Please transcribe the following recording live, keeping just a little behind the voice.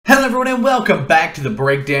Hello everyone and welcome back to the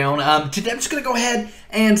breakdown. Today I'm just going to go ahead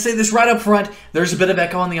and say this right up front. There's a bit of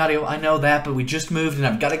echo on the audio, I know that, but we just moved and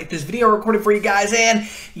I've got to get this video recorded for you guys. And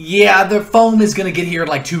yeah, the foam is going to get here in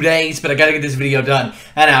like 2 days, but I got to get this video done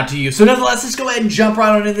and out to you. So nonetheless, let's go ahead and jump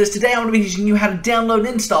right on into this. Today I'm going to be teaching you how to download and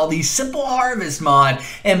install the SimpleHarvest mod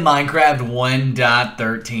in Minecraft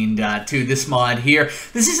 1.13.2. This mod here,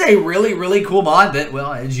 this is a really cool mod that,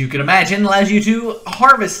 well, as you can imagine, allows you to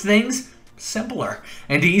harvest things simpler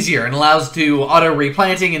and easier and allows to auto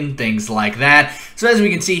replanting and things like that. So as we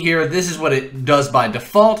can see here, this is what it does by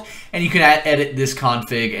default, and you can edit this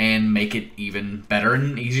config and make it even better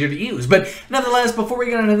and easier to use. But nonetheless, before we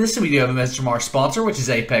get into this, we do have a message from our sponsor, which is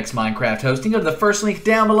Apex Minecraft Hosting. Go to the first link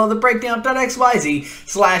down below, the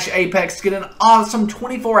breakdown.xyz/Apex to get an awesome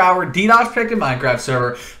 24-hour DDoS protected Minecraft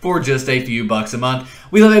server for just a few bucks a month.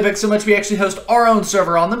 We love Apex so much we actually host our own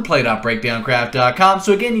server on them, play.breakdowncraft.com.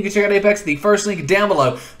 So again, you can check out Apex, the first link down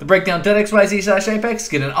below, the breakdown.xyz/Apex,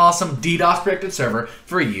 get an awesome DDoS protected server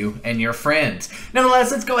for you and your friends.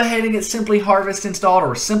 Nonetheless, let's go ahead and get SimpleHarvest installed,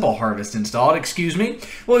 or SimpleHarvest installed, excuse me.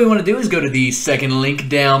 What we want to do is go to the second link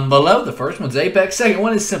down below. The first one's Apex, second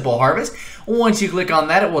one is SimpleHarvest. Once you click on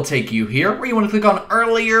that, it will take you here where you want to click on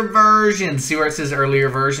earlier versions. See where it says earlier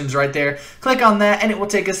versions right there? Click on that and it will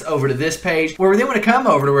take us over to this page where we then want to come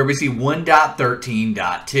over to where we see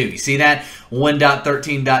 1.13.2. You see that?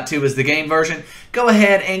 1.13.2 is the game version. Go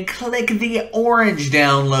ahead and click the orange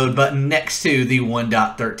download button next to the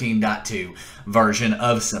 1.13.2 version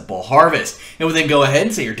of SimpleHarvest. It will then go ahead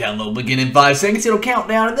and say your download will begin in 5 seconds. It'll count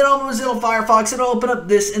down, and then on Mozilla Firefox, it'll open up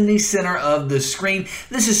this in the center of the screen.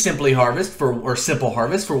 This is SimpleHarvest for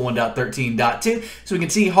 1.13.2. So we can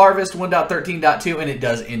see Harvest 1.13.2, and it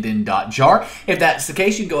does end in .jar. If that's the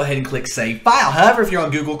case, you can go ahead and click Save File. However, if you're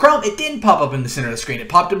on Google Chrome, it didn't pop up in the center of the screen. It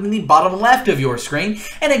popped up in the bottom left of your screen.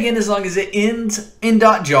 And again, as long as it ends in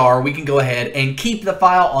 .jar, we can go ahead and keep the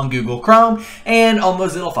file on Google Chrome, and on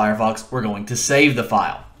Mozilla Firefox, we're going to save the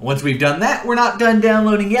file. Once we've done that, we're not done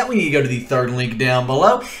downloading yet. We need to go to the third link down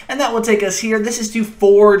below, and that will take us here. This is to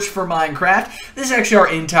Forge for Minecraft. This is actually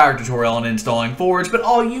our entire tutorial on installing Forge, but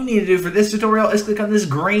all you need to do for this tutorial is click on this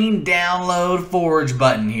green download Forge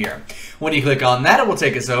button here. When you click on that, it will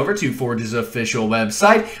take us over to Forge's official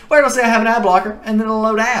website, where it'll say I have an ad blocker, and then it'll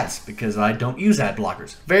load ads, because I don't use ad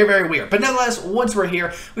blockers. Very weird. But nonetheless, once we're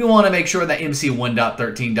here, we want to make sure that MC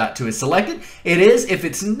 1.13.2 is selected. It is. If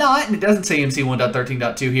it's not, and it doesn't say MC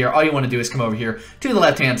 1.13.2 here, all you want to do is come over here to the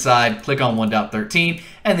left-hand side, click on 1.13,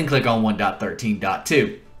 and then click on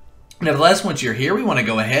 1.13.2. Nevertheless, once you're here, we want to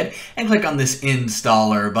go ahead and click on this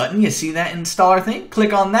installer button. You see that installer thing?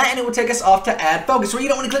 Click on that and it will take us off to add focus, where you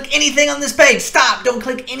don't want to click anything on this page. Stop! Don't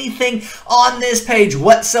click anything on this page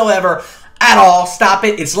whatsoever. At all. Stop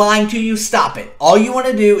it. It's lying to you. Stop it. All you want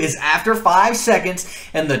to do is after 5 seconds,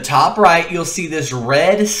 in the top right, you'll see this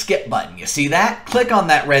red skip button. You see that? Click on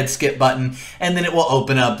that red skip button, and then it will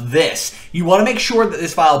open up this. You want to make sure that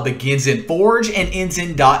this file begins in Forge and ends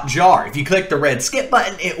in .jar. If you click the red skip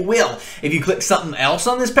button, it will. If you click something else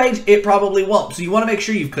on this page, it probably won't. So you want to make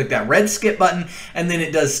sure you've clicked that red skip button, and then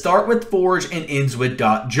it does start with Forge and ends with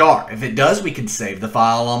 .jar. If it does, we can save the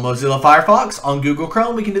file on Mozilla Firefox. On Google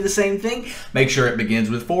Chrome, we can do the same thing. Make sure it begins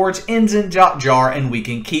with Forge, ends in .jar, and we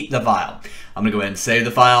can keep the file. I'm going to go ahead and save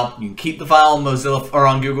the file. You can keep the file on Mozilla or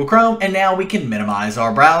on Google Chrome, and now we can minimize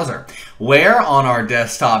our browser. Where on our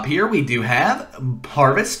desktop here we do have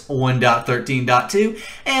Harvest 1.13.2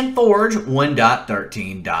 and Forge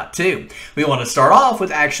 1.13.2. We want to start off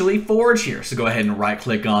with actually Forge here. So go ahead and right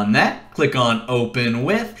click on that, click on Open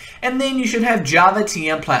With, and then you should have Java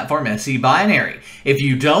TM Platform SE Binary. If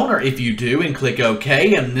you don't, or if you do and click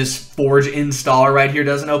OK and this Forge installer right here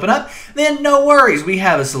doesn't open up, then no worries. We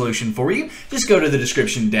have a solution for you. Just go to the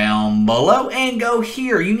description down below and go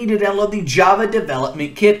here. You need to download the Java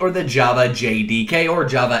Development Kit or the Java JDK or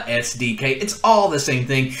Java SDK. It's all the same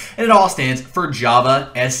thing, and it all stands for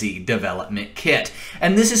Java SE Development Kit.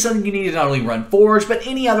 And this is something you need to not only run Forge, but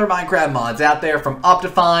any other Minecraft mods out there, from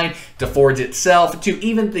Optifine to Forge itself to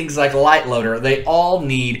even things like Lightloader. They all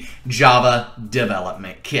need Java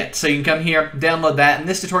Development Kit. So you can come here, download that, and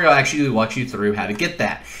this tutorial actually walks you through how to get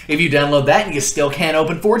that. If you download that and you still can't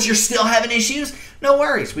open Forge, you're still having issues, no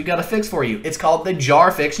worries. We got a fix for you. It's called the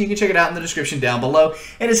jar fix. You can check it out in the description down below.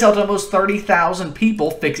 It has helped almost 30,000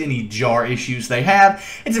 people fix any jar issues they have.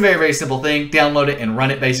 It's a very simple thing. Download it and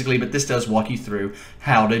run it basically, but this does walk you through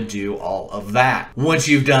how to do all of that. Once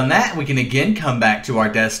you've done that, we can again come back to our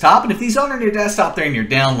desktop, and if these aren't on your desktop, they're in your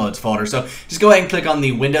downloads folder. So just go ahead and click on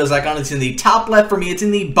the Windows icon. It's in the top left for me. It's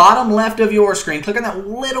in the bottom left of your screen. Click on that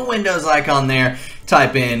little Windows icon there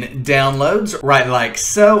type in downloads, right like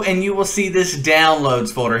so, and you will see this downloads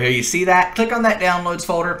folder here. You see that? Click on that downloads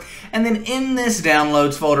folder, and then in this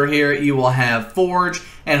downloads folder here, you will have Forge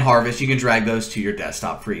and Harvest. You can drag those to your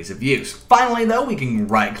desktop for ease of use. Finally, though, we can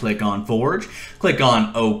right-click on Forge, click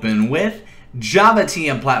on Open With, Java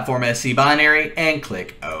TM Platform SC Binary, and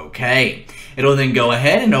click OK. It'll then go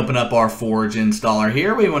ahead and open up our Forge installer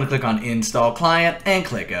here. We want to click on Install Client and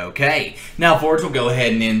click OK. Now Forge will go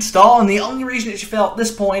ahead and install, and the only reason it should fail at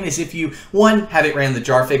this point is if you, 1, haven't ran the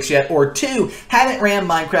jar fix yet, or 2, haven't ran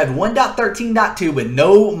Minecraft 1.13.2 with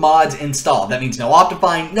no mods installed. That means no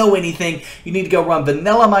Optifine, no anything. You need to go run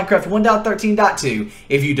vanilla Minecraft 1.13.2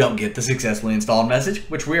 if you don't get the successfully installed message,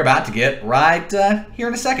 which we're about to get right here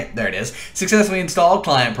in a second. There it is. Successfully installed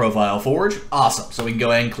client profile Forge. Awesome. So we can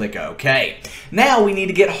go ahead and click OK. Now we need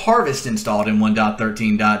to get Harvest installed in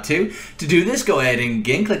 1.13.2. To do this, go ahead and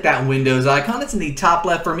again click that Windows icon. It's in the top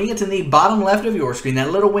left for me. It's in the bottom left of your screen, that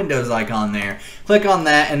little Windows icon there. Click on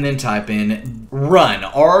that and then type in Run,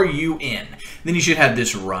 R-U-N. Then you should have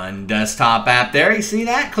this Run Desktop app there. You see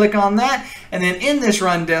that? Click on that. And then in this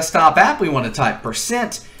Run Desktop app, we want to type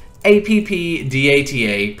 %appdata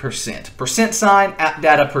 %,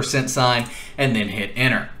 appdata %, and then hit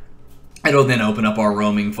Enter. It'll then open up our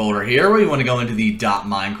roaming folder here where you want to go into the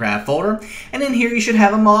 .minecraft folder. And in here you should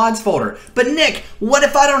have a mods folder. But Nick, what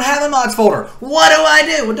if I don't have a mods folder? What do I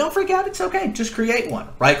do? Well, don't freak out. It's okay. Just create one.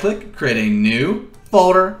 Right click, create a new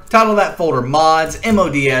folder, title that folder mods,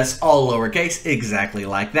 M-O-D-S, all lowercase, exactly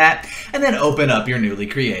like that. And then open up your newly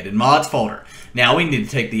created mods folder. Now we need to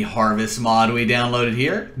take the Harvest mod we downloaded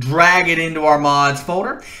here, drag it into our mods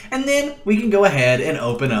folder, and then we can go ahead and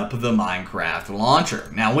open up the Minecraft launcher.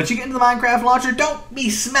 Now once you get into the Minecraft launcher, don't be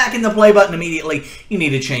smacking the play button immediately. You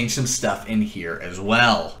need to change some stuff in here as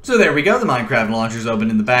well. So there we go, the Minecraft launcher is open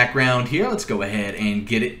in the background here. Let's go ahead and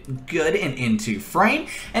get it good and into frame.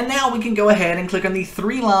 And now we can go ahead and click on the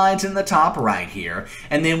 3 lines in the top right here,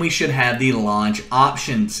 and then we should have the launch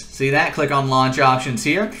options. See that? Click on launch options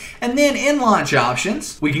here, and then in launch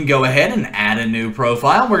options, we can go ahead and add a new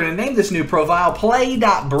profile. We're going to name this new profile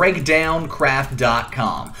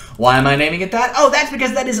play.breakdowncraft.com. Why am I naming it that? Oh, that's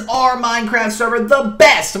because that is our Minecraft server, the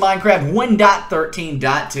best Minecraft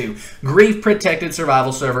 1.13.2 grief protected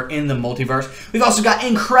survival server in the multiverse. We've also got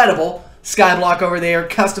incredible Skyblock over there,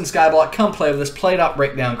 custom Skyblock. Come play with us,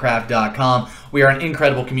 play.breakdowncraft.com. We are an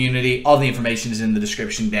incredible community. All the information is in the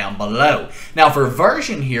description down below. Now for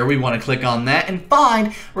version here, we want to click on that and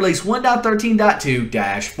find release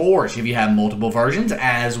 1.13.2-4. If you have multiple versions,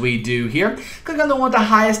 as we do here, click on the one with the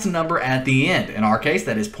highest number at the end. In our case,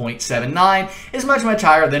 that is 0.79, is much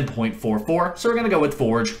higher than 0.44, so we're going to go with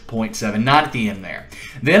Forge 0.79 at the end there.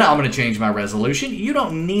 Then I'm going to change my resolution. You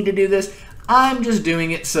don't need to do this. I'm just doing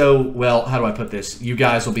it so, well, how do I put this? You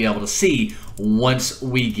guys will be able to see once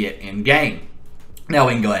we get in game. Now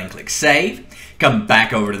we can go ahead and click Save, come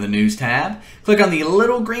back over to the News tab, click on the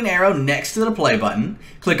little green arrow next to the play button,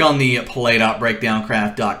 click on the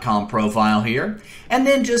play.breakdowncraft.com profile here, and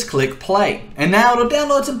then just click Play. And now it'll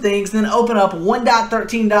download some things, then open up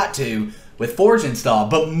 1.13.2 with Forge installed,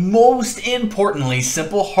 but most importantly,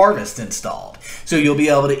 SimpleHarvest installed. So you'll be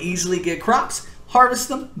able to easily get crops, harvest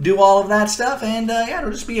them, do all of that stuff, and yeah,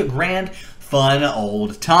 it'll just be a grand, fun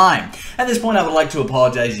old time. At this point, I would like to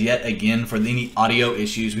apologize yet again for any audio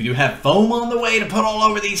issues. We do have foam on the way to put all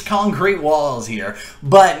over these concrete walls here,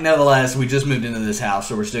 but nevertheless, we just moved into this house,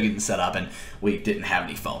 so we're still getting set up, and we didn't have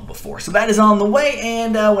any foam before. So that is on the way,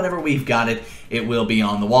 and whenever we've got it, it will be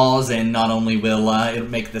on the walls, and not only will it'll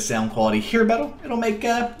make the sound quality here better, it'll make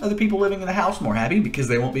other people living in the house more happy because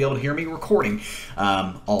they won't be able to hear me recording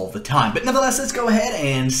all the time. But nevertheless, let's go ahead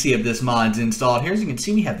and see if this mod's installed here. As you can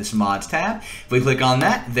see, we have this mods tab. If we click on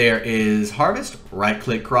that, there is Harvest.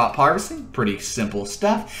 Right-click crop harvesting. Pretty simple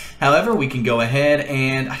stuff. However, we can go ahead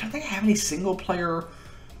and I don't think I have any single-player.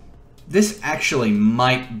 This actually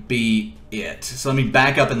might be it. So let me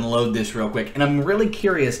back up and load this real quick. And I'm really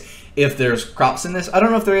curious if there's crops in this. I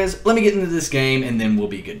don't know if there is. Let me get into this game and then we'll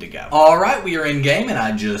be good to go. All right, we are in game and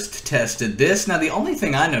I just tested this. Now the only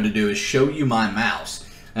thing I know to do is show you my mouse.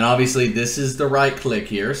 And obviously this is the right click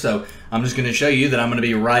here. So I'm just going to show you that I'm going to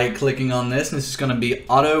be right clicking on this. And this is going to be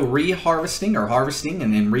auto reharvesting or harvesting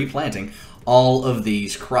and then replanting all of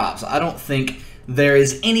these crops. I don't think there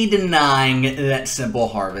is any denying that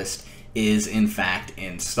SimpleHarvest is in fact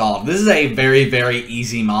installed. This is a very, very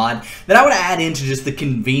easy mod that I would add into just the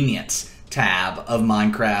convenience tab of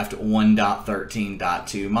Minecraft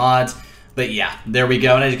 1.13.2 mods. But yeah, there we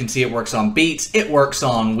go. And as you can see, it works on beets, it works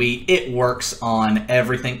on wheat, it works on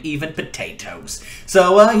everything, even potatoes.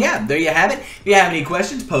 So yeah, there you have it. If you have any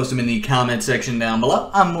questions, post them in the comment section down below.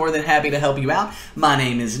 I'm more than happy to help you out. My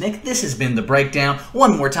name is Nick. This has been The Breakdown.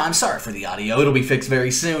 One more time, sorry for the audio. It'll be fixed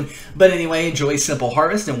very soon. But anyway, enjoy Simple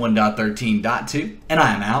Harvest in 1.13.2, and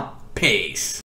I am out. Peace.